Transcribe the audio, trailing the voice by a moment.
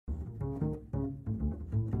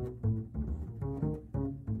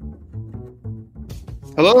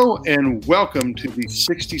Hello and welcome to the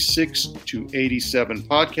 66 to 87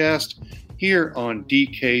 podcast here on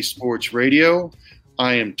DK Sports Radio.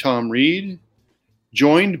 I am Tom Reed,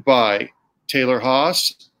 joined by Taylor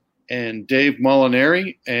Haas and Dave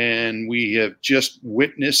Molinari, and we have just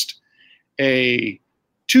witnessed a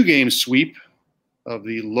two-game sweep of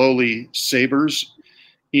the lowly Sabres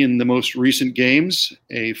in the most recent games,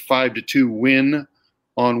 a 5-2 win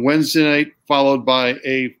on Wednesday night, followed by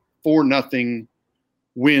a 4-0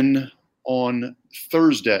 win on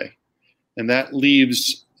Thursday. And that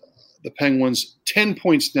leaves the Penguins 10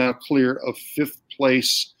 points now clear of fifth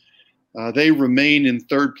place. They remain in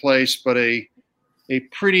third place, but the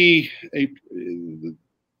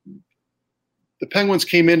Penguins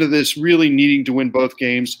came into this really needing to win both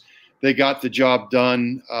games. They got the job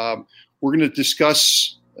done. We're going to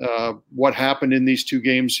discuss what happened in these two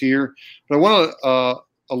games here. But I want to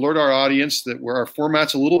alert our audience that our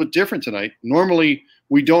format's a little bit different tonight. Normally,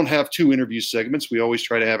 we don't have two interview segments. We always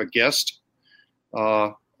try to have a guest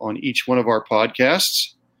on each one of our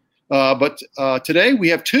podcasts. But today we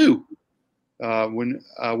have two.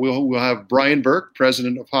 We'll have Brian Burke,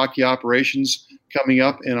 President of Hockey Operations, coming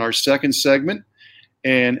up in our second segment.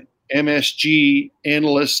 And MSG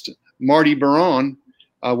analyst Marty Baron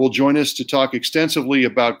will join us to talk extensively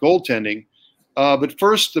about goaltending. But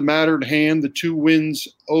first, the matter at hand, the two wins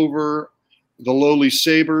over the lowly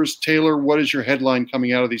Sabres. Taylor, what is your headline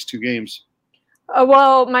coming out of these two games?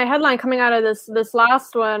 Well, my headline coming out of this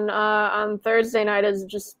last one on Thursday night is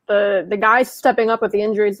just the guys stepping up with the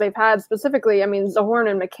injuries they've had. Specifically,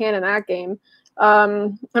 Zohorna and McCann in that game.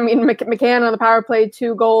 McCann on the power play,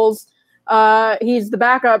 2 goals. He's the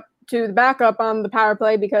backup on the power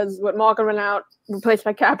play because Malkin went out, replaced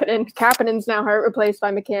by Kapanen. Kapanen's now hurt, replaced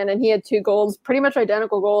by McCann, and he had 2 goals, pretty much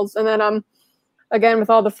identical goals. And then again, with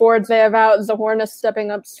all the forwards they have out, Zohorna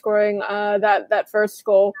stepping up, scoring that first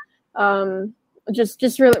goal.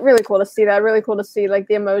 Just really, really cool to see that. Really cool to see the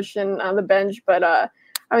emotion on the bench. But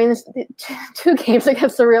this 2 games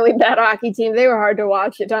against a really bad hockey team. They were hard to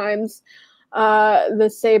watch at times.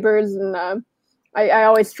 The Sabres, and I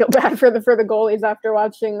always feel bad for the goalies after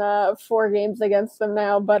watching 4 games against them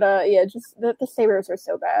now. But just the Sabres are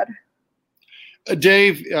so bad.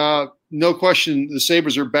 Dave, no question the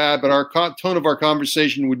Sabres are bad, but our tone of our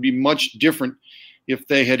conversation would be much different if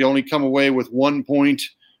they had only come away with 1 point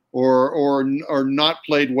or not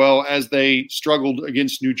played well as they struggled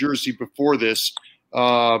against New Jersey before this.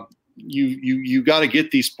 You got to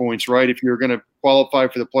get these points, right, if you're going to qualify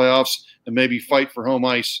for the playoffs and maybe fight for home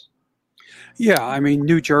ice. Yeah,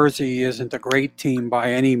 New Jersey isn't a great team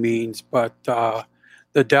by any means, but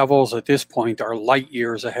the Devils at this point are light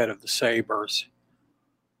years ahead of the Sabres.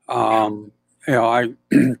 I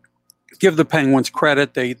give the Penguins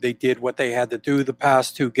credit. They did what they had to do the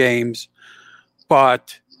past 2 games,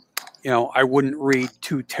 but I wouldn't read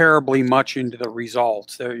too terribly much into the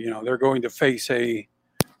results. They're going to face a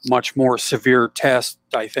much more severe test,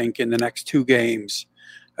 I think, in the next 2 games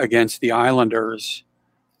against the Islanders.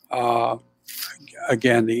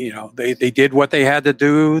 Again, they did what they had to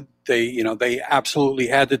do. They absolutely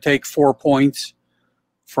had to take 4 points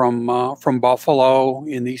from Buffalo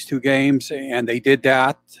in these 2 games, and they did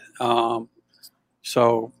that.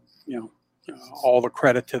 So all the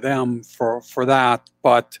credit to them for that.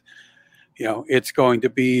 But it's going to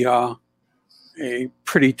be a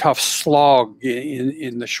pretty tough slog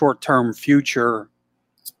in the short-term future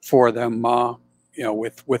for them.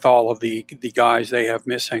 With all of the guys they have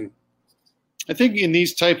missing. I think in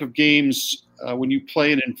these type of games, when you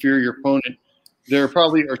play an inferior opponent, there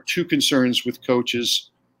probably are 2 concerns with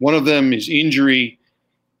coaches. One of them is injury,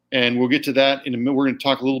 and we'll get to that in a minute. We're going to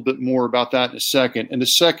talk a little bit more about that in a second. And the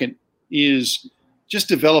second is just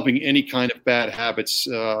developing any kind of bad habits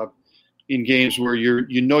in games where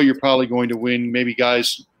you're probably going to win. Maybe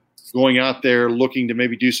guys going out there looking to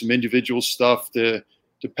maybe do some individual stuff to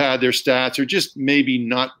pad their stats, or just maybe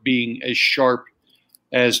not being as sharp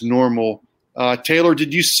as normal. Taylor,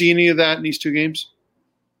 did you see any of that in these 2 games?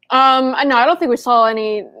 No, I don't think we saw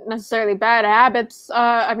any necessarily bad habits.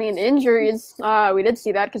 Injuries, we did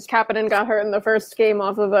see that because Kapanen got hurt in the first game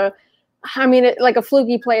off of a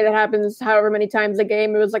fluky play that happens however many times a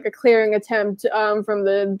game. It was like a clearing attempt from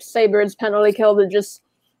the Sabres penalty kill to just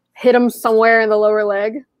hit him somewhere in the lower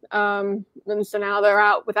leg. And so now they're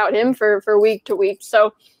out without him for week to week.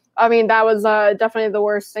 So, that was definitely the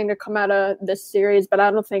worst thing to come out of this series, but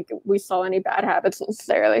I don't think we saw any bad habits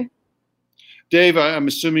necessarily. Dave, I'm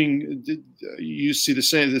assuming you see the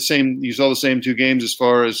same. You saw the same 2 games as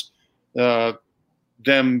far as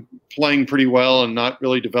them playing pretty well and not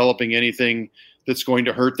really developing anything that's going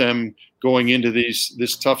to hurt them going into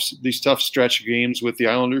these tough stretch of games with the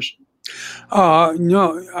Islanders?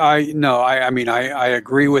 No, I mean, I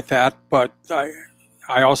agree with that, but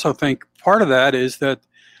I also think part of that is that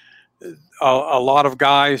a lot of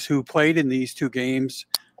guys who played in these two games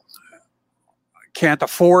can't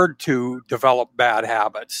afford to develop bad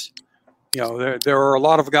habits. There are a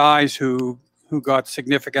lot of guys who got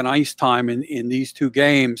significant ice time in these two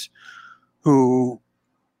games who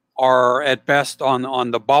are at best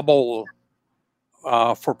on the bubble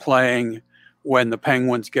for playing when the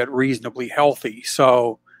Penguins get reasonably healthy.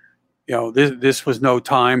 So, this was no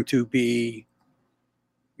time to be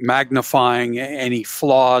magnifying any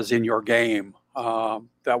flaws in your game.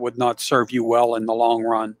 That would not serve you well in the long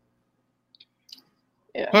run.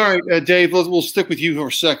 Yeah. All right, Dave, we'll stick with you for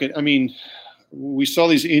a second. I mean, we saw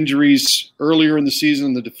these injuries earlier in the season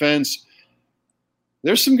in the defense.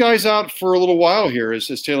 There's some guys out for a little while here, as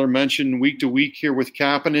Taylor mentioned, week to week here with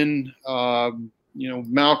Kapanen.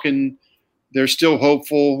 Malkin, they're still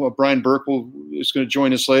hopeful. Brian Burkle is going to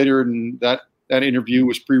join us later, and that interview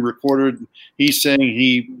was pre-recorded. He's saying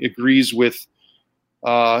he agrees with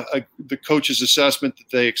the coach's assessment that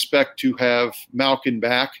they expect to have Malkin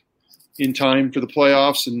back in time for the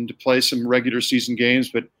playoffs and to play some regular season games.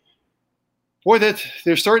 But boy, that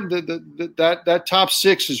they're starting that top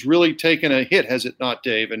six has really taken a hit, has it not,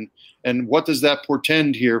 Dave? And what does that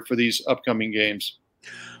portend here for these upcoming games?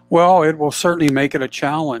 Well, it will certainly make it a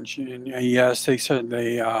challenge. And yes, they said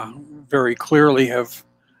they very clearly have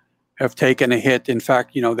taken a hit. In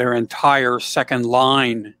fact, their entire second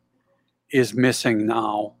line is missing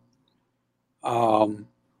now.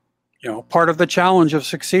 Part of the challenge of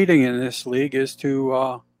succeeding in this league is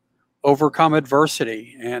to overcome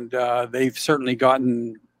adversity, and they've certainly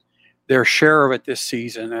gotten their share of it this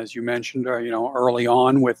season, as you mentioned. Early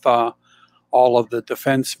on with all of the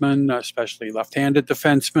defensemen, especially left-handed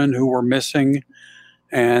defensemen who were missing,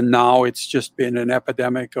 and now it's just been an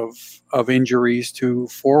epidemic of injuries to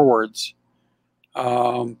forwards.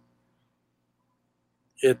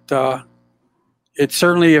 It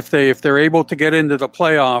certainly, if they're able to get into the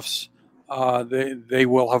playoffs, they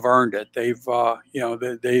will have earned it.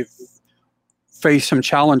 They've faced some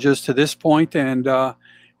challenges to this point, and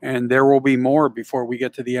there will be more before we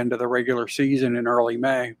get to the end of the regular season in early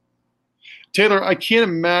May. Taylor, I can't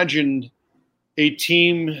imagine a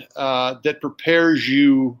team that prepares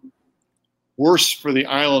you worse for the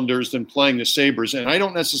Islanders than playing the Sabres, and I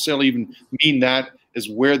don't necessarily even mean that as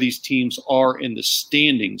where these teams are in the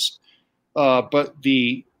standings. But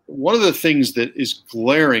one of the things that is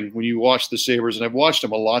glaring when you watch the Sabres, and I've watched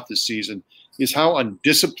them a lot this season, is how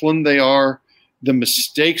undisciplined they are, the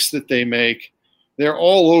mistakes that they make. They're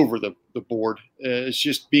all over the board. It's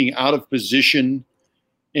just being out of position,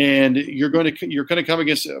 and you're going to come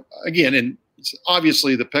against again. And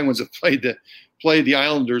obviously, the Penguins have played the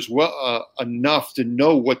Islanders well enough to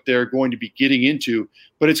know what they're going to be getting into.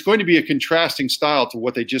 But it's going to be a contrasting style to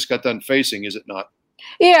what they just got done facing, is it not?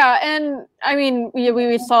 Yeah, and I mean,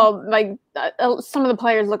 we saw some of the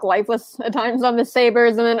players look lifeless at times on the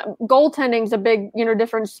Sabres, and then goaltending's a big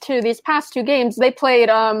difference too. These past two games, they played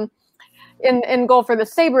in goal for the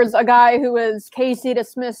Sabres a guy who was Casey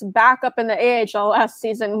DeSmith's backup in the AHL last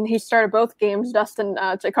season. He started both games, Dustin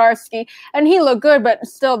Tokarski, and he looked good, but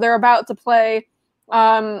still they're about to play.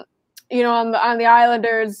 On the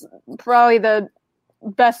Islanders, probably the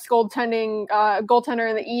best goaltender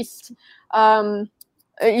in the East.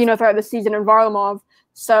 Throughout the season in Varlamov.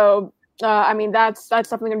 So, that's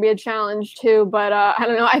definitely going to be a challenge too. But I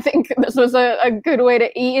don't know. I think this was a good way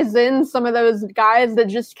to ease in some of those guys that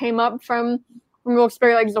just came up from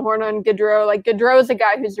Wilkes-Barre, like Zahorna and Gaudreau. Like Gaudreau is a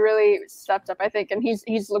guy who's really stepped up, I think, and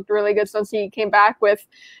he's looked really good since he came back with,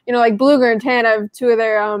 like Bluger and Tanev, two of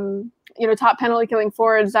their top penalty killing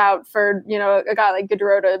forwards out for a guy like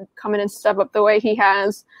Gaudreau to come in and step up the way he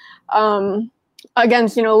has.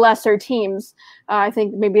 Against lesser teams. I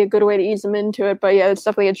think maybe a good way to ease them into it, but yeah, it's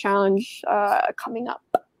definitely a challenge coming up.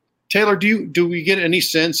 Taylor, do we get any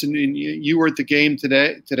sense? And you were at the game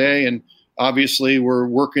today, and obviously we're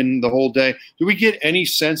working the whole day. Do we get any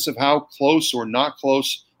sense of how close or not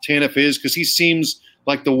close Tanev is? Because he seems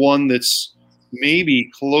like the one that's maybe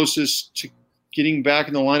closest to getting back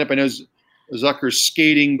in the lineup. I know Zucker's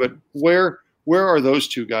skating, but where are those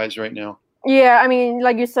two guys right now? Yeah, I mean,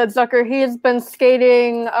 like you said, Zucker, he's been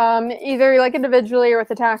skating either individually or with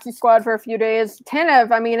the taxi squad for a few days.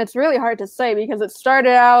 Tanev, I mean, it's really hard to say because it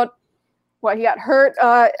started out, he got hurt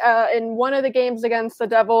in one of the games against the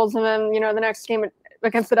Devils, and then, the next game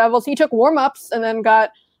against the Devils, he took warm-ups and then got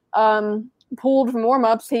pulled from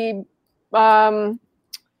warm-ups. He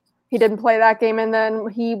he didn't play that game, and then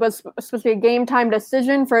he was supposed to be a game time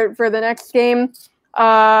decision for the next game.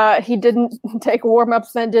 He didn't take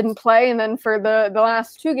warm-ups, then didn't play, and then for the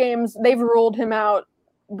last 2 games, they've ruled him out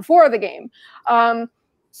before the game.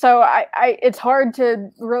 So it's hard to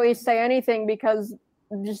really say anything because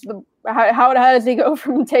just how does he go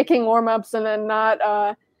from taking warm-ups and then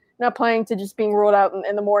not playing to just being ruled out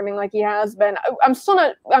in the morning like he has been. I'm still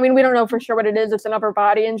not. I mean, we don't know for sure what it is. It's an upper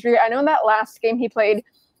body injury. I know in that last game he played,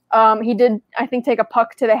 he did, I think, take a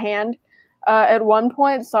puck to the hand at one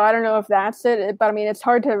point. So I don't know if that's it. But I mean, it's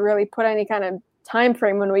hard to really put any kind of time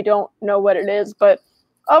frame when we don't know what it is. But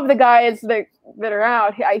of the guys that are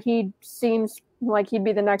out, he seems like he'd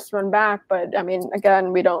be the next one back. But I mean,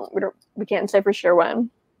 again, we can't say for sure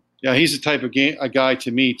when. Yeah, he's the type of a guy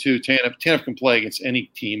to me too. Tanev can play against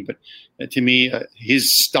any team, but to me,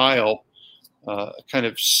 his style kind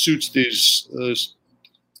of suits those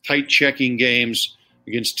tight checking games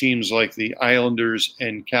against teams like the Islanders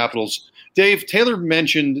and Capitals. Dave, Taylor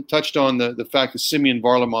touched on the fact that Semyon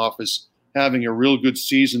Varlamov is having a real good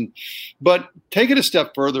season, but take it a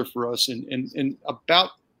step further for us and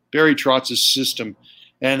about Barry Trotz's system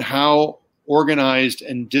and how organized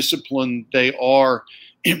and disciplined they are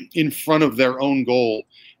in front of their own goal.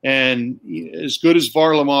 And as good as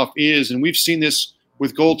Varlamov is, and we've seen this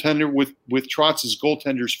with Trotz's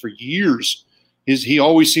goaltenders for years, he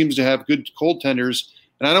always seems to have good goaltenders.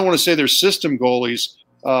 And I don't want to say they're system goalies,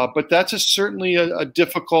 but that's certainly a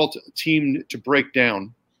difficult team to break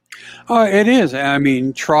down. It is. I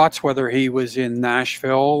mean, Trotz, whether he was in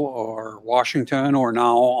Nashville or Washington or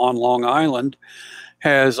now on Long Island,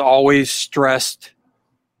 has always stressed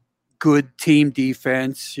good team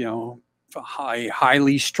defense,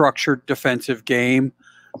 highly structured defensive game.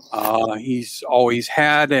 He's always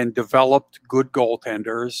had and developed good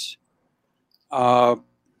goaltenders.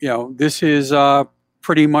 This is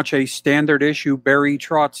pretty much a standard issue Barry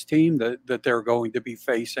Trotz team that they're going to be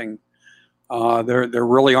facing. There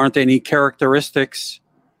really aren't any characteristics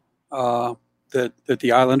that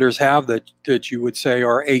the Islanders have that you would say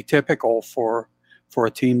are atypical for a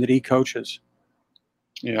team that he coaches.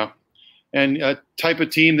 Yeah. And a type of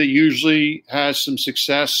team that usually has some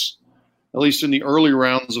success, at least in the early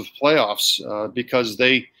rounds of playoffs, because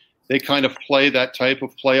they kind of play that type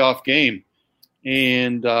of playoff game.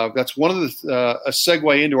 And that's one of a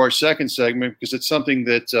segue into our second segment, because it's something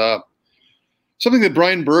that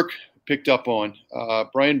Brian Burke picked up on.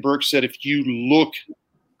 Brian Burke said if you look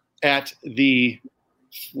at the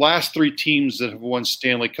last 3 teams that have won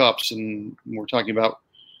Stanley Cups, and we're talking about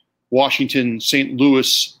Washington, St.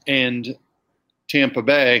 Louis, and Tampa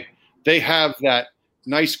Bay, they have that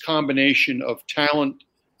nice combination of talent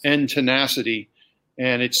and tenacity.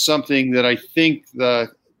 And it's something that I think that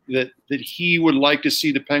he would like to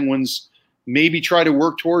see the Penguins maybe try to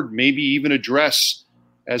work toward, maybe even address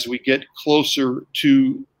as we get closer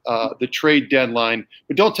to the trade deadline.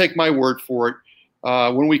 But don't take my word for it.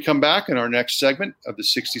 When we come back in our next segment of the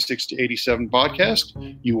 66 to 87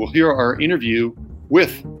 podcast, you will hear our interview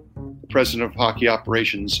with the President of Hockey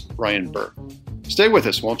Operations, Brian Burke. Stay with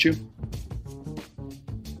us, won't you?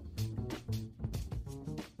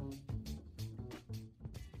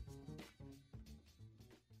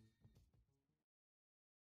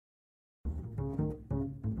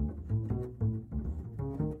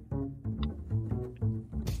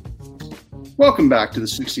 Welcome back to the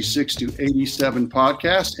 66 to 87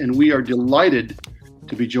 podcast, and we are delighted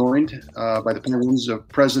to be joined by the Penguins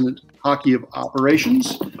President Hockey of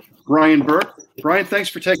Operations, Brian Burke. Brian, thanks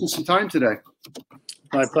for taking some time today.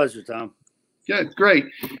 My pleasure, Tom. Good, great.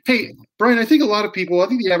 Hey, Brian, I think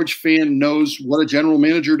the average fan knows what a general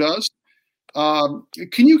manager does.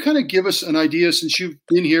 Can you kind of give us an idea, since you've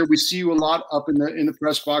been here? We see you a lot up in the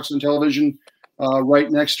press box on television, right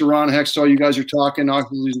next to Ron Hextall. You guys are talking,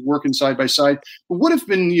 obviously working side by side. But what have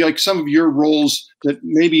been like some of your roles that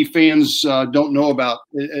maybe fans don't know about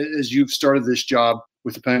as you've started this job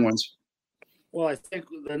with the Penguins? Well, I think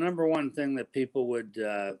the number one thing that people would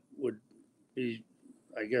be,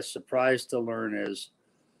 I guess, surprised to learn is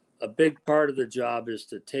a big part of the job is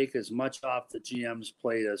to take as much off the GM's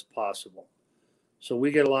plate as possible. So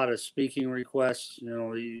we get a lot of speaking requests.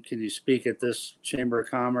 Can you speak at this Chamber of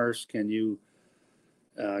Commerce? Can you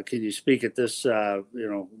speak at this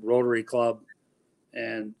Rotary Club?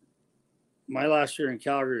 And my last year in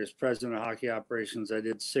Calgary as president of hockey operations, I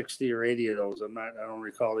did 60 or 80 of those. I don't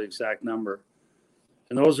recall the exact number.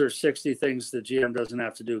 And those are 60 things the GM doesn't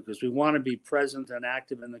have to do, because we want to be present and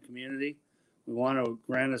active in the community. We want to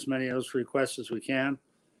grant as many of those requests as we can,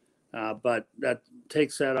 but that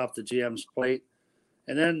takes that off the GM's plate.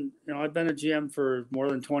 And then, I've been a GM for more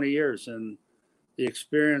than 20 years, and the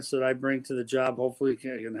experience that I bring to the job hopefully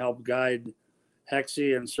can help guide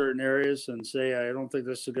Hexie in certain areas and say, I don't think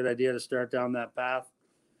this is a good idea to start down that path.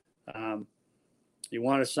 You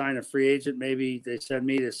want to sign a free agent, maybe they send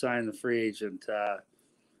me to sign the free agent.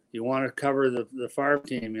 You want to cover the farm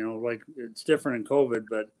team, like it's different in COVID,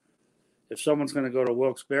 but if someone's going to go to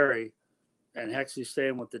Wilkes-Barre and Hexie's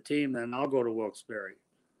staying with the team, then I'll go to Wilkes-Barre.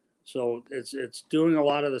 So it's doing a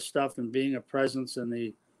lot of the stuff and being a presence in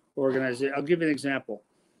the organization. I'll give you an example.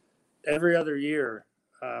 Every other year,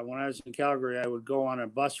 when I was in Calgary, I would go on a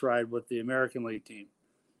bus ride with the American League team,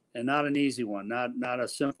 and not an easy one, not a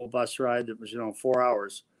simple bus ride that was 4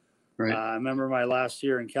 hours. Right. I remember my last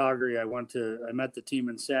year in Calgary. I met the team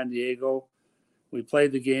in San Diego. We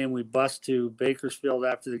played the game. We bused to Bakersfield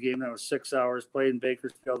after the game. That was 6 hours. Played in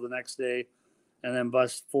Bakersfield the next day, and then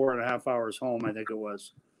bused 4.5 hours home, I think it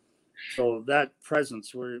was. So that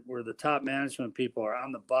presence where the top management people are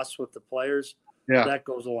on the bus with the players, that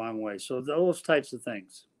goes a long way. So those types of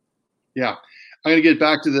things. Yeah. I'm going to get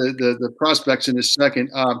back to the prospects in a second.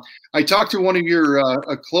 I talked to one of your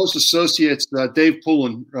close associates, Dave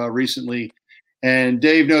Poulin, recently, and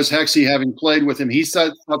Dave knows Hexie, having played with him. He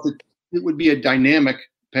thought that it would be a dynamic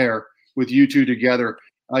pair with you two together.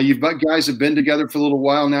 You guys have been together for a little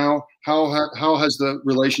while now. How has the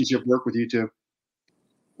relationship worked with you two?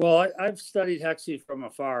 Well, I've studied Hexie from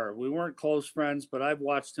afar. We weren't close friends, but I've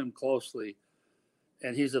watched him closely.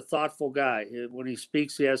 And he's a thoughtful guy. When he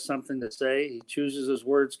speaks, he has something to say. He chooses his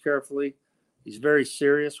words carefully. He's very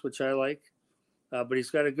serious, which I like. But he's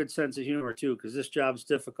got a good sense of humor, too, because this job's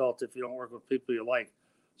difficult if you don't work with people you like.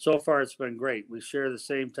 So far, it's been great. We share the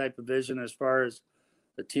same type of vision as far as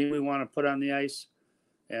the team we want to put on the ice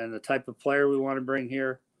and the type of player we want to bring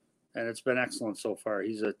here. And it's been excellent so far.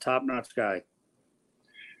 He's a top-notch guy.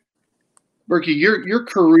 Berkey, your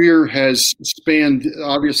career has spanned,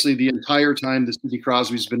 obviously, the entire time that Sidney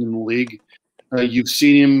Crosby's been in the league. You've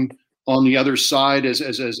seen him on the other side as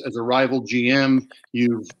a rival GM.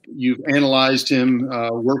 You've analyzed him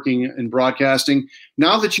working in broadcasting.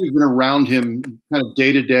 Now that you've been around him kind of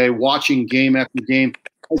day to day, watching game after game,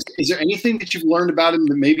 is there anything that you've learned about him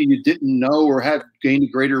that maybe you didn't know or have gained a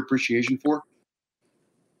greater appreciation for?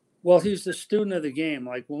 Well, he's the student of the game.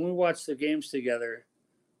 Like when we watch the games together,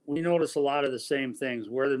 we notice a lot of the same things,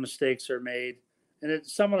 where the mistakes are made. And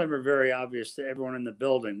some of them are very obvious to everyone in the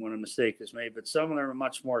building when a mistake is made, but some of them are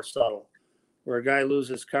much more subtle, where a guy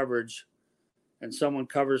loses coverage and someone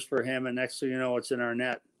covers for him, and next thing you know, it's in our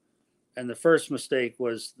net. And the first mistake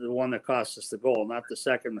was the one that cost us the goal, not the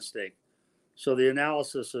second mistake. So the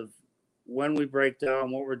analysis of when we break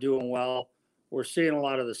down, what we're doing well, we're seeing a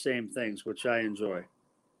lot of the same things, which I enjoy.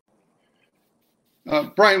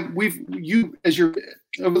 Brian,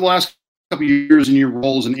 over the last couple of years in your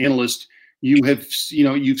role as an analyst,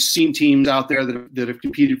 you've seen teams out there that have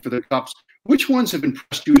competed for the cups. Which ones have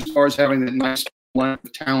impressed you as far as having that nice blend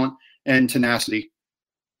of talent and tenacity?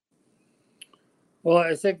 Well,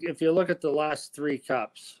 I think if you look at the last three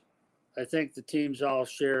cups, I think the teams all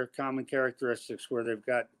share common characteristics where they've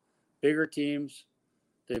got bigger teams,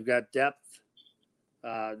 they've got depth,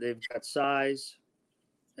 they've got size,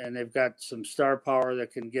 and they've got some star power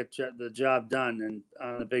that can get the job done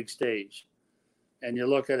on the big stage. And you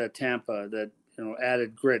look at a Tampa that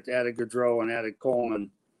added grit, added Gaudreau, and added Coleman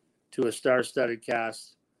to a star-studded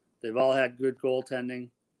cast. They've all had good goaltending,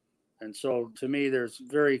 and so to me, there's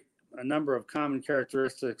a number of common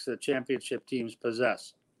characteristics that championship teams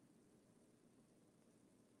possess.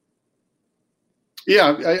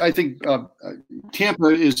 Yeah, I think Tampa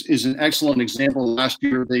is an excellent example. Last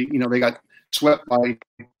year, they got swept by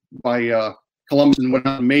Columbus and went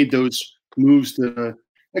out and made those moves to,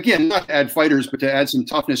 again, not to add fighters, but to add some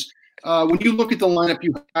toughness. When you look at the lineup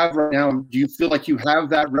you have right now, do you feel like you have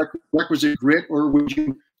that requisite grit, or would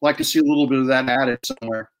you like to see a little bit of that added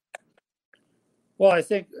somewhere? Well, I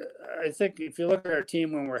think if you look at our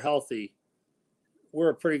team when we're healthy,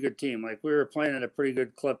 we're a pretty good team. Like we were playing at a pretty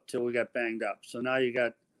good clip till we got banged up. So now you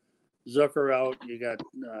got Zucker out, you got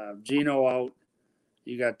Gino out,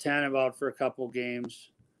 you got Tanev out for a couple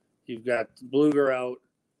games, you've got Bluger out,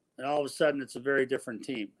 and all of a sudden it's a very different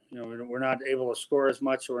team. We're not able to score as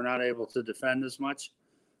much, or we're not able to defend as much.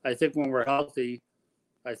 I think when we're healthy,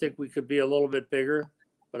 I think we could be a little bit bigger,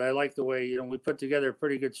 but I like the way, we put together a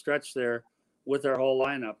pretty good stretch there with our whole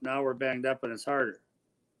lineup. Now we're banged up and it's harder.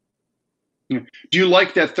 Do you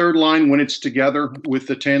like that third line when it's together with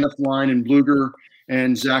the Tanev line and Bluger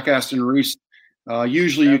and Zach Aston-Reese?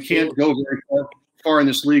 Usually you can't go very far in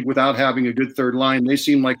this league without having a good third line. They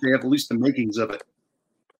seem like they have at least the makings of it.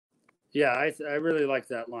 Yeah, I really like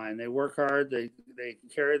that line. They work hard. They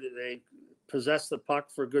possess the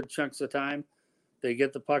puck for good chunks of time. They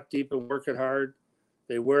get the puck deep and work it hard.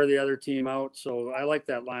 They wear the other team out. So I like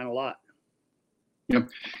that line a lot. Yeah.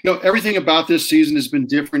 Everything about this season has been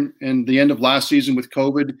different, and the end of last season with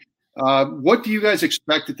COVID. What do you guys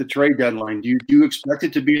expect at the trade deadline? Do you expect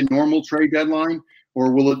it to be a normal trade deadline,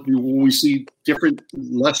 or will we see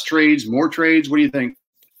less trades, more trades? What do you think?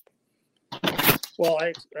 Well,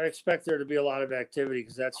 I expect there to be a lot of activity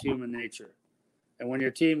because that's human nature. And when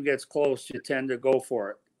your team gets close, you tend to go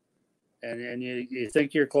for it. And you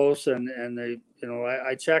think you're close, and they,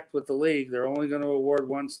 I checked with the league. They're only going to award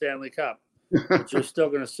one Stanley Cup, but you're still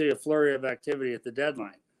going to see a flurry of activity at the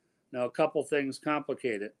deadline. Now, a couple things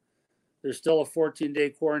complicate it. There's still a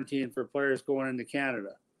 14-day quarantine for players going into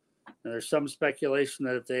Canada. Now, there's some speculation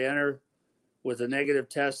that if they enter with a negative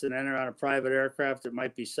test and enter on a private aircraft, it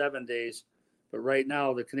might be 7 days. But right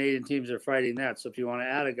now, the Canadian teams are fighting that. So if you want to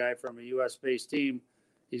add a guy from a U.S.-based team,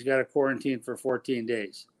 he's got to quarantine for 14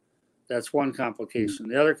 days. That's one complication.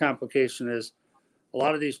 The other complication is a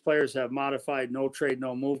lot of these players have modified no trade,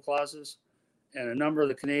 no move clauses, and a number of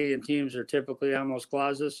the Canadian teams are typically on those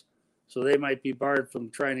clauses, so they might be barred from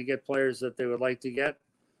trying to get players that they would like to get.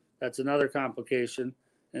 That's another complication.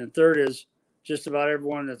 And third is just about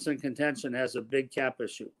everyone that's in contention has a big cap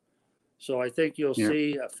issue. So I think you'll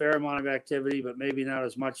see a fair amount of activity, but maybe not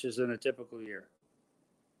as much as in a typical year.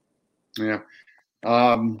 Yeah.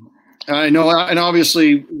 I know, and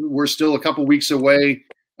obviously we're still a couple weeks away,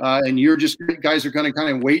 and guys are going to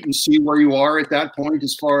kind of wait and see where you are at that point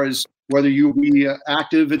as far as whether you'll be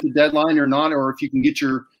active at the deadline or not, or if you can get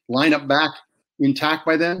your lineup back intact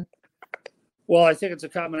by then. Well, I think it's a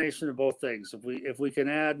combination of both things. If we can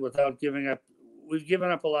add without giving up, we've given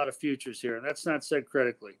up a lot of futures here, and that's not said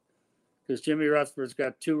critically, because Jimmy Rutherford's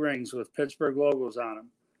got 2 rings with Pittsburgh logos on them.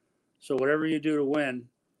 So whatever you do to win,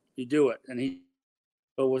 you do it,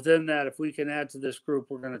 But within that, if we can add to this group,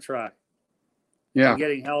 we're going to try. Yeah. And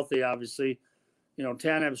getting healthy, obviously.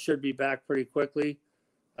 Tanev should be back pretty quickly.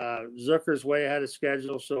 Zucker's way ahead of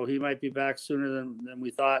schedule, so he might be back sooner than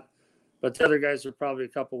we thought. But the other guys are probably a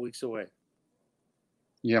couple weeks away.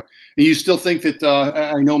 Yeah. And you still think that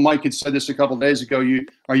I know Mike had said this a couple of days ago.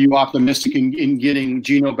 Are you optimistic in getting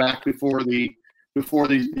Gino back before the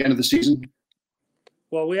end of the season?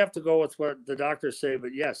 Well, we have to go with what the doctors say,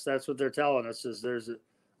 but yes, that's what they're telling us is there's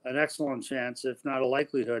an excellent chance, if not a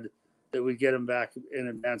likelihood, that we get him back in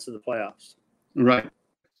advance of the playoffs. Right.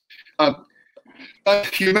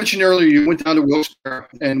 You mentioned earlier you went down to Wilkes-Barre,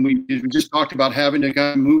 and we just talked about having to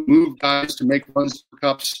kind of move guys to make runs for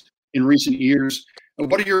cups in recent years.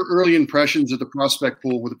 What are your early impressions of the prospect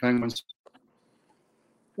pool with the Penguins?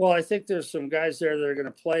 Well, I think there's some guys there that are going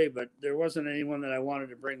to play, but there wasn't anyone that I wanted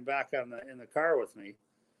to bring back in the car with me.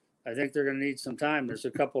 I think they're going to need some time. There's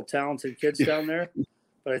a couple talented kids down there,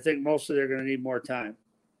 but I think mostly they're going to need more time.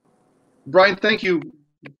 Brian, thank you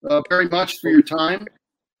very much for your time,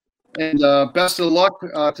 and best of luck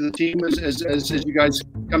to the team as you guys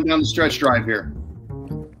come down the stretch drive here.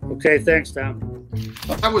 Okay, thanks, Tom.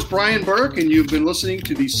 That was Brian Burke, and you've been listening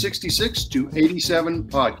to the 66 to 87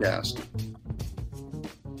 podcast.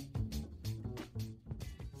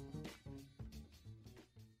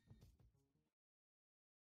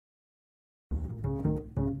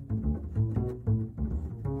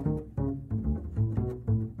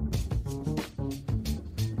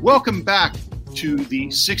 Welcome back to the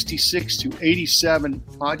 66 to 87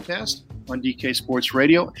 podcast on DK Sports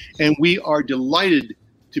Radio, and we are delighted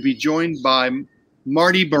to be joined by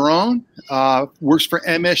Marty Biron, works for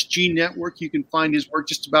MSG Network. You can find his work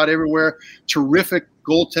just about everywhere. Terrific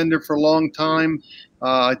goaltender for a long time.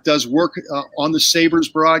 Does work on the Sabres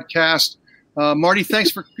broadcast. Marty,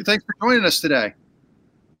 thanks for joining us today.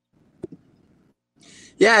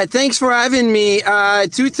 Yeah, thanks for having me.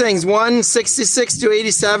 2 things. 1, 66 to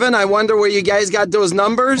 87. I wonder where you guys got those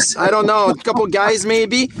numbers. I don't know. A couple guys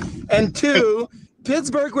maybe. And 2,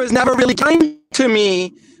 Pittsburgh was never really kind to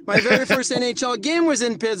me. My very first NHL game was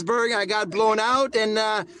in Pittsburgh. I got blown out, and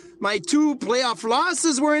my 2 playoff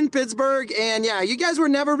losses were in Pittsburgh. And, yeah, you guys were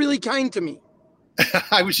never really kind to me.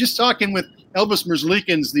 I was just talking with Elvis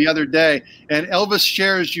Merzlikins the other day, and Elvis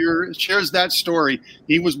shares that story.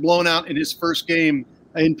 He was blown out in his first game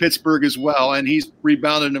in Pittsburgh as well, and he's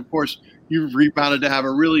rebounded. And, of course, you've rebounded to have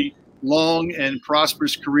a really long and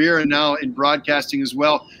prosperous career, and now in broadcasting as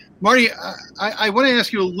well. Marty, I want to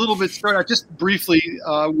ask you a little bit, start out just briefly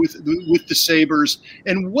with the Sabres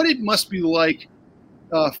and what it must be like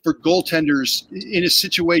for goaltenders in a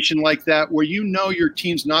situation like that where you know your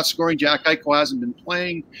team's not scoring. Jack Eichel hasn't been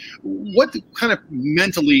playing. What kind of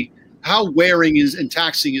mentally, how wearing and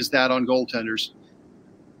taxing is that on goaltenders?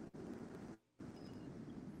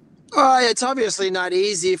 It's obviously not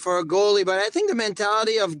easy for a goalie, but I think the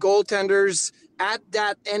mentality of goaltenders at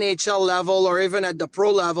that NHL level or even at the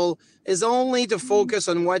pro level is only to focus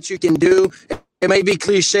on what you can do. It may be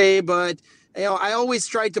cliche, but I always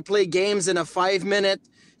tried to play games in a 5-minute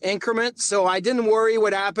increment, so I didn't worry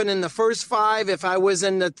what happened in the first 5 if I was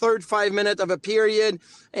in the third 5 minute of a period,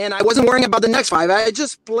 and I wasn't worrying about the next 5. I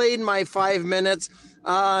just played my 5 minutes,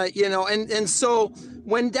 and so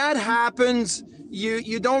when that happens,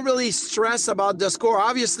 you don't really stress about the score.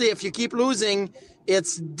 Obviously, if you keep losing,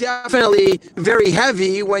 it's definitely very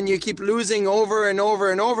heavy when you keep losing over and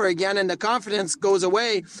over and over again, and the confidence goes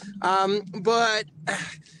away. But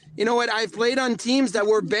you know what? I've played on teams that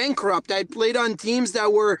were bankrupt. I played on teams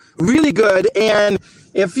that were really good. And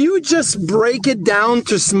if you just break it down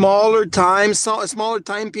to smaller time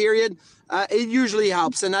period, it usually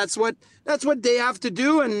helps. And that's what they have to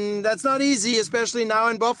do. And that's not easy, especially now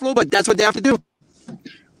in Buffalo, but that's what they have to do.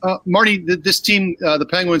 Marty, this team, the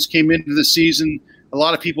Penguins, came into the season. A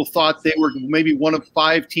lot of people thought they were maybe one of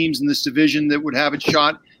 5 teams in this division that would have a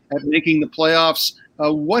shot at making the playoffs.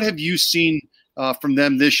 What have you seen from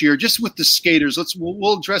them this year, just with the skaters?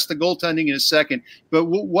 We'll address the goaltending in a second, but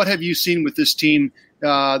what have you seen with this team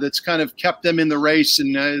that's kind of kept them in the race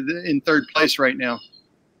and in third place right now?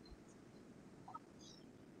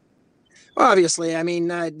 Obviously, I mean,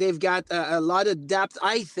 they've got a lot of depth,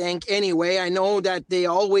 I think, anyway. I know that they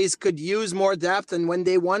always could use more depth, and when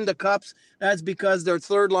they won the Cups, that's because their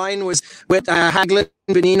third line was with Hagelin,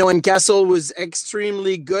 Bonino, and Kessel was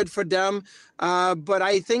extremely good for them. But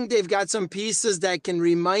I think they've got some pieces that can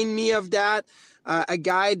remind me of that. A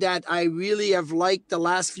guy that I really have liked the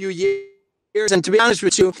last few years. And to be honest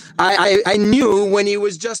with you, I knew when he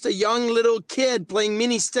was just a young little kid playing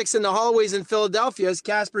mini sticks in the hallways in Philadelphia as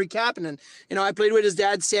Kasperi Kapanen. I played with his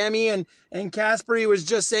dad, Sammy, and Kasperi was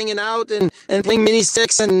just hanging out and playing mini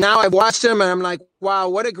sticks. And now I've watched him and I'm like, wow,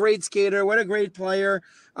 what a great skater, what a great player.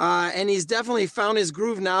 And he's definitely found his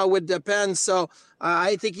groove now with the Pens. So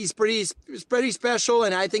I think he's pretty special,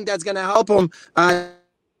 and I think that's going to help him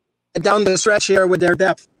down the stretch here with their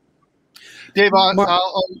depth. Dave,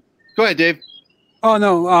 go ahead, Dave. Oh,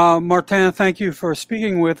 no, Martin, thank you for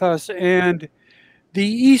speaking with us. And the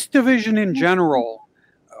East Division in general,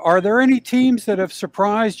 are there any teams that have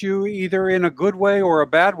surprised you either in a good way or a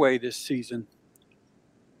bad way this season?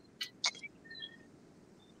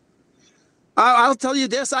 I'll tell you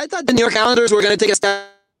this. I thought the New York Islanders were going to take a step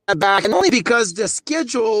back, and only because the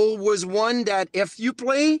schedule was one that if you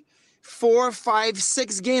play 4, 5,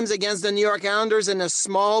 6 games against the New York Islanders in a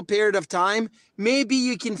small period of time, maybe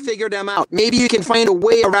you can figure them out. Maybe you can find a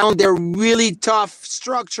way around their really tough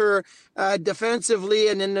structure defensively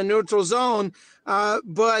and in the neutral zone.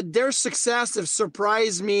 But their success has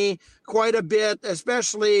surprised me quite a bit,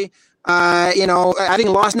 especially, having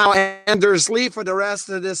lost now Anders Lee for the rest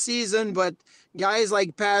of the season. But guys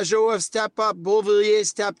like Pajot have stepped up, Beauvillier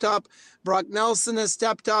stepped up, Brock Nelson has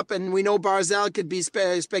stepped up, and we know Barzal could be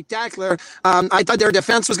spectacular. I thought their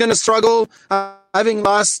defense was going to struggle, having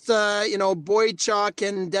lost, Boychuk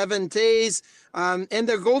and Devin Tays. And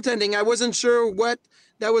their goaltending, I wasn't sure what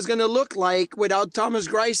that was going to look like without Thomas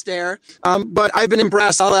Greiss there. But I've been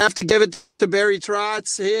impressed. I'll have to give it to Barry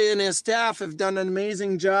Trotz. He and his staff have done an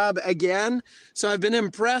amazing job again. So I've been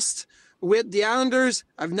impressed with the Islanders.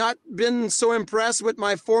 I've not been so impressed with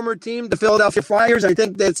my former team, the Philadelphia Flyers. I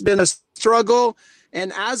think that's been a struggle.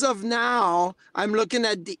 And as of now, I'm looking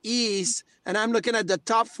at the East, and I'm looking at the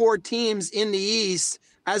top 4 teams in the East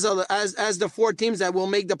as the 4 teams that will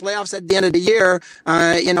make the playoffs at the end of the year.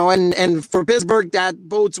 And for Pittsburgh, that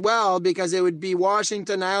bodes well because it would be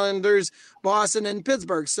Washington, Islanders, Boston, and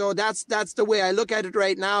Pittsburgh. So that's the way I look at it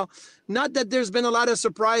right now. Not that there's been a lot of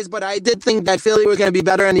surprise, but I did think that Philly was going to be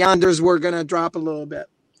better and the Islanders were going to drop a little bit.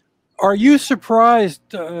 Are you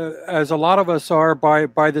surprised, as a lot of us are,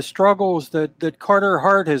 by the struggles that Carter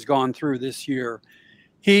Hart has gone through this year?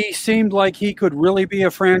 He seemed like he could really be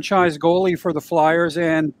a franchise goalie for the Flyers,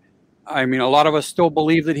 and I mean, a lot of us still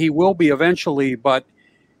believe that he will be eventually, but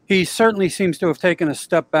he certainly seems to have taken a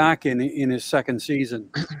step back in his second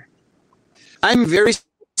season. I'm very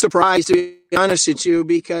surprised, to be honest with you,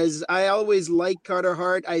 because I always liked Carter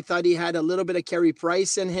Hart. I thought he had a little bit of Carey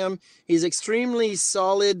Price in him. He's extremely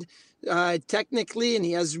solid technically, and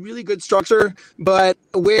he has really good structure, but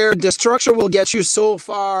where the structure will get you so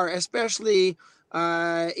far, especially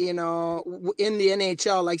in the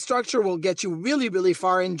NHL. Like structure will get you really, really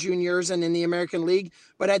far in juniors and in the American League.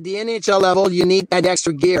 But at the NHL level, you need that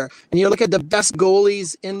extra gear. And you look at the best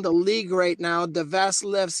goalies in the league right now, the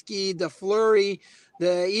Vasilevsky, the Fleury,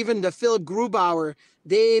 even the Phil Grubauer.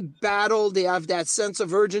 They battle. They have that sense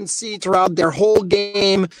of urgency throughout their whole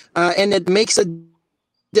game, and it makes a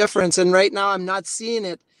difference. And right now, I'm not seeing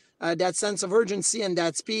it. That sense of urgency and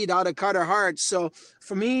that speed out of Carter Hart. So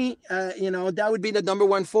for me, that would be the number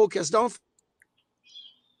one focus. Don't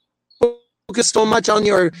focus so much on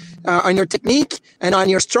your technique and on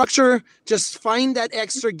your structure. Just find that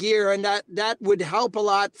extra gear, and that would help a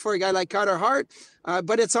lot for a guy like Carter Hart.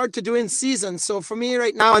 But it's hard to do in season. So for me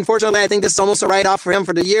right now, unfortunately, I think this is almost a write-off for him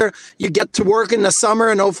for the year. You get to work in the summer,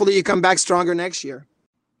 and hopefully you come back stronger next year.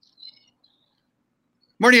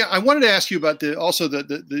 Marty, I wanted to ask you about the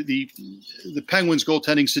Penguins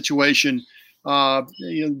goaltending situation.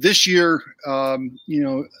 This year,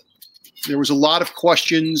 there was a lot of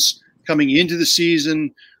questions coming into the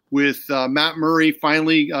season with Matt Murray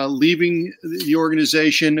finally leaving the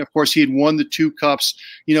organization. Of course, he had won the 2 cups.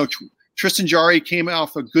 Tristan Jarry came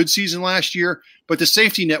off a good season last year, but the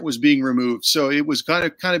safety net was being removed. So it was kind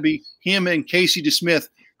of be him and Casey DeSmith.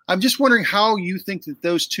 I'm just wondering how you think that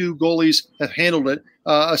those 2 goalies have handled it,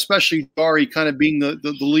 especially Jarry kind of being the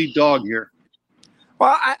lead dog here.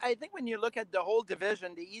 Well, I think when you look at the whole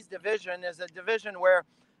division, the East Division is a division where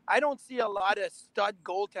I don't see a lot of stud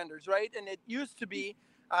goaltenders, right? And it used to be,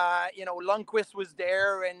 Lundqvist was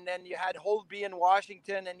there, and then you had Holtby in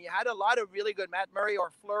Washington, and you had a lot of really good Matt Murray or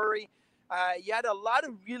Fleury. You had a lot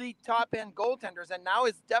of really top-end goaltenders, and now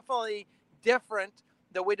it's definitely different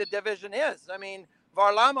the way the division is. I mean,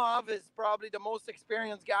 Varlamov is probably the most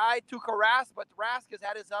experienced guy. Tuukka Rask, but Rask has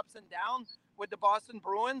had his ups and downs with the Boston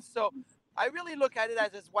Bruins. So I really look at it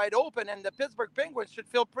as it's wide open, and the Pittsburgh Penguins should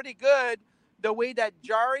feel pretty good the way that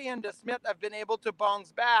Jarry and DeSmith have been able to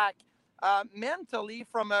bounce back mentally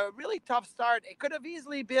from a really tough start. It could have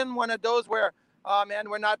easily been one of those where, oh man,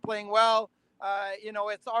 we're not playing well.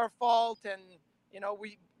 It's our fault, and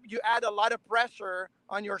you add a lot of pressure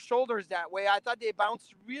on your shoulders that way. I thought they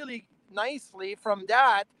bounced really nicely from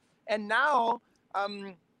that, and now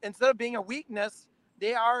instead of being a weakness,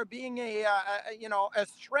 they are being a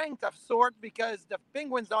strength of sort, because the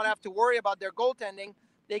Penguins don't have to worry about their goaltending.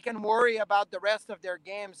 They can worry about the rest of their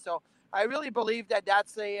games. So I really believe that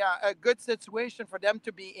that's a good situation for them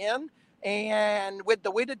to be in. And with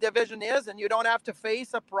the way the division is, and you don't have to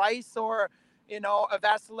face a Price or, a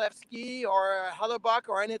Vasilevsky or a Hellebuck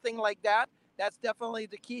or anything like that, that's definitely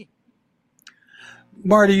the key.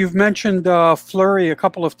 Marty, you've mentioned Fleury a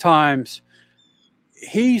couple of times.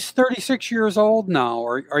 He's 36 years old now.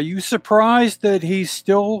 Are you surprised that he's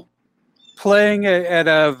still playing at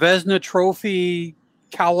a Vezina Trophy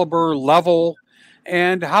caliber level?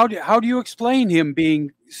 And how do you explain him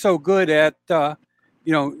being so good at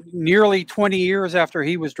nearly 20 years after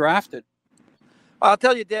he was drafted? I'll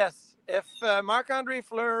tell you this: if Marc-Andre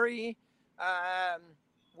Fleury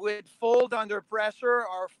would fold under pressure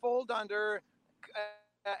or fold under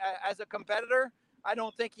as a competitor, I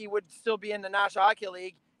don't think he would still be in the National Hockey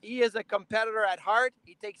League. He is a competitor at heart.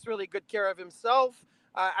 He takes really good care of himself.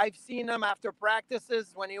 I've seen him after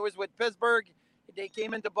practices when he was with Pittsburgh. They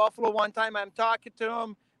came into Buffalo one time. I'm talking to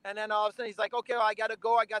him, and then all of a sudden he's like, okay, well, I got to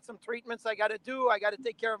go. I got some treatments I got to do. I got to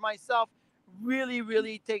take care of myself. Really,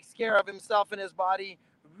 really takes care of himself and his body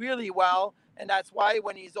really well. And that's why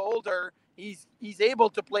when he's older, he's able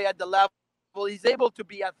to play at the level. He's able to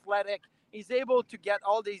be athletic. He's able to get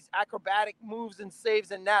all these acrobatic moves and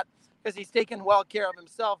saves and that, because he's taken well care of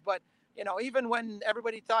himself. But, even when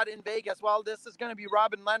everybody thought in Vegas, well, this is going to be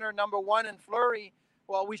Robin Leonard, number 1, and Fleury,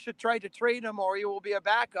 well, we should try to trade him or he will be a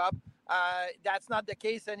backup. That's not the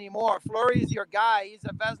case anymore. Fleury is your guy. He's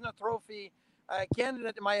a Vezina Trophy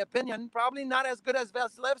candidate, in my opinion. Probably not as good as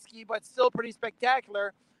Vasilevsky, but still pretty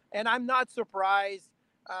spectacular. And I'm not surprised.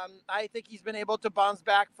 I think he's been able to bounce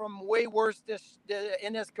back from way worse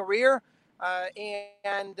in his career.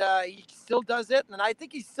 And he still does it. And I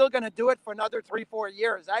think he's still going to do it for another 3-4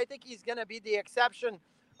 years. I think he's going to be the exception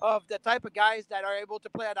of the type of guys that are able to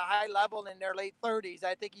play at a high level in their late 30s.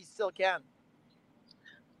 I think he still can.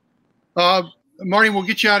 Marty, we'll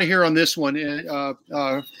get you out of here on this one.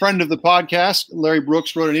 Friend of the podcast, Larry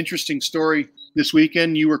Brooks, wrote an interesting story this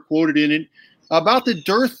weekend. You were quoted in it about the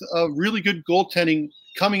dearth of really good goaltending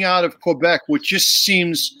coming out of Quebec, which just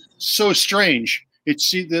seems so strange. It's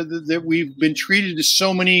that we've been treated to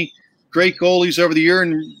so many great goalies over the year,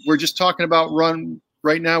 and we're just talking about run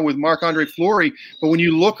right now with Marc-Andre Fleury. But when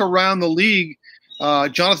you look around the league,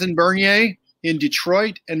 Jonathan Bernier in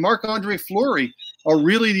Detroit and Marc-Andre Fleury are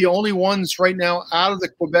really the only ones right now out of the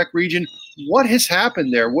Quebec region. What has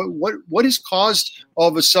happened there? What has caused all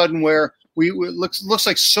of a sudden where looks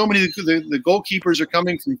like so many of the goalkeepers are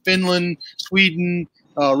coming from Finland, Sweden,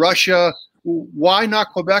 Russia? Why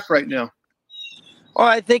not Quebec right now? Well,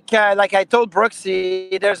 I think, like I told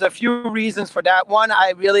Brooksy, there's a few reasons for that. One,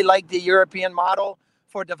 I really like the European model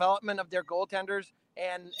for development of their goaltenders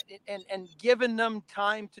and giving them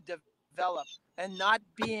time to develop and not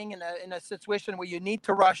being in a situation where you need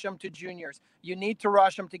to rush them to juniors. You need to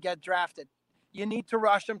rush them to get drafted. You need to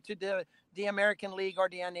rush them to the American League or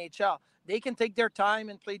the NHL. They can take their time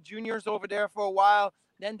and play juniors over there for a while.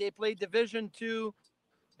 Then they play Division II,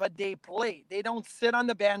 but they play. They don't sit on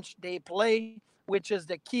the bench. They play, which is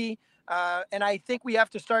the key. And I think we have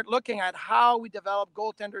to start looking at how we develop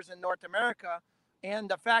goaltenders in North America, and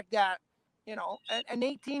the fact that, you know, an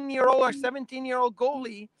 18-year-old or 17-year-old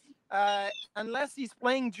goalie, unless he's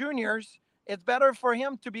playing juniors, it's better for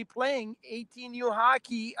him to be playing 18U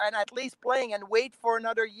hockey and at least playing and wait for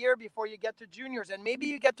another year before you get to juniors. And maybe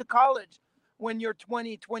you get to college when you're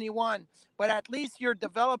 20, 21, but at least you're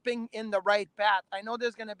developing in the right path. I know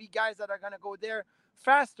there's going to be guys that are going to go there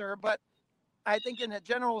faster, but I think in a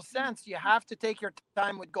general sense, you have to take your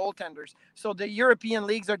time with goaltenders. So the European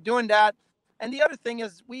leagues are doing that. And the other thing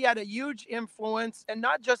is we had a huge influence, and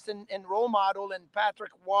not just in role model and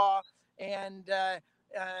Patrick Waugh and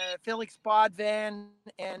Felix Potvin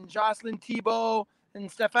and Jocelyn Thibault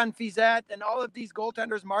and Stéphane Fiset and all of these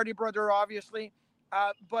goaltenders, Marty Brodeur, obviously.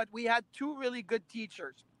 But we had two really good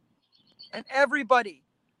teachers. And everybody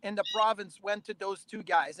in the province went to those two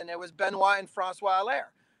guys, and it was Benoit and François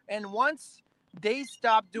Allaire. And once they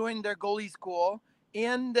stopped doing their goalie school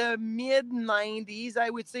in the mid-90s, I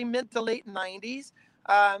would say mid to late 90s,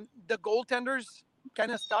 the goaltenders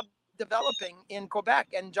kind of stopped developing in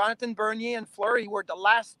Quebec. And Jonathan Bernier and Fleury were the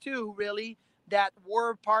last two really that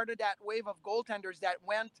were part of that wave of goaltenders that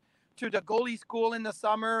went to the goalie school in the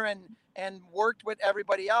summer and worked with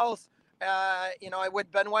everybody else,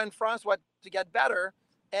 with Benoit and François to get better.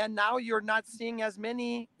 And now you're not seeing as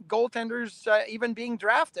many goaltenders even being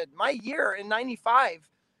drafted. My year in 95,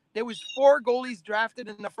 there was 4 goalies drafted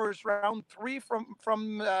in the first round, 3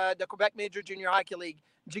 from the Quebec Major Junior Hockey League,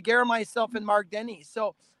 Giguère, myself, and Mark Denny.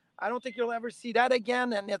 So I don't think you'll ever see that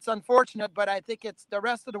again, and it's unfortunate, but I think it's the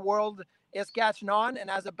rest of the world is catching on and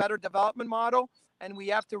has a better development model, and we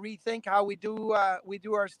have to rethink how we do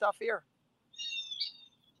our stuff here.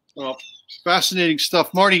 Well, fascinating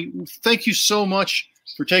stuff. Marty, thank you so much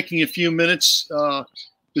for taking a few minutes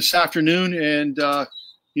this afternoon, and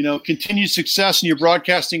continued success in your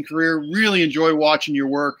broadcasting career. Really enjoy watching your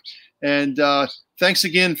work, and thanks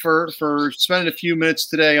again for spending a few minutes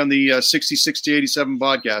today on the 66 to 87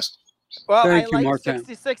 podcast. Well, Thank you, like Martin.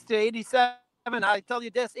 66 to 87. I tell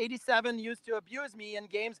you this, 87 used to abuse me in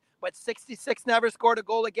games, but 66 never scored a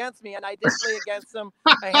goal against me, and I did play against them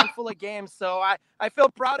a handful of games. So I feel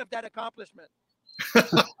proud of that accomplishment.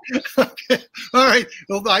 Okay. All right.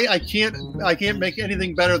 Well, I can't make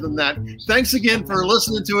anything better than that. Thanks again for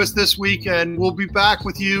listening to us this week, and we'll be back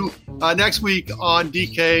with you next week on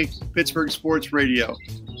DK Pittsburgh Sports Radio.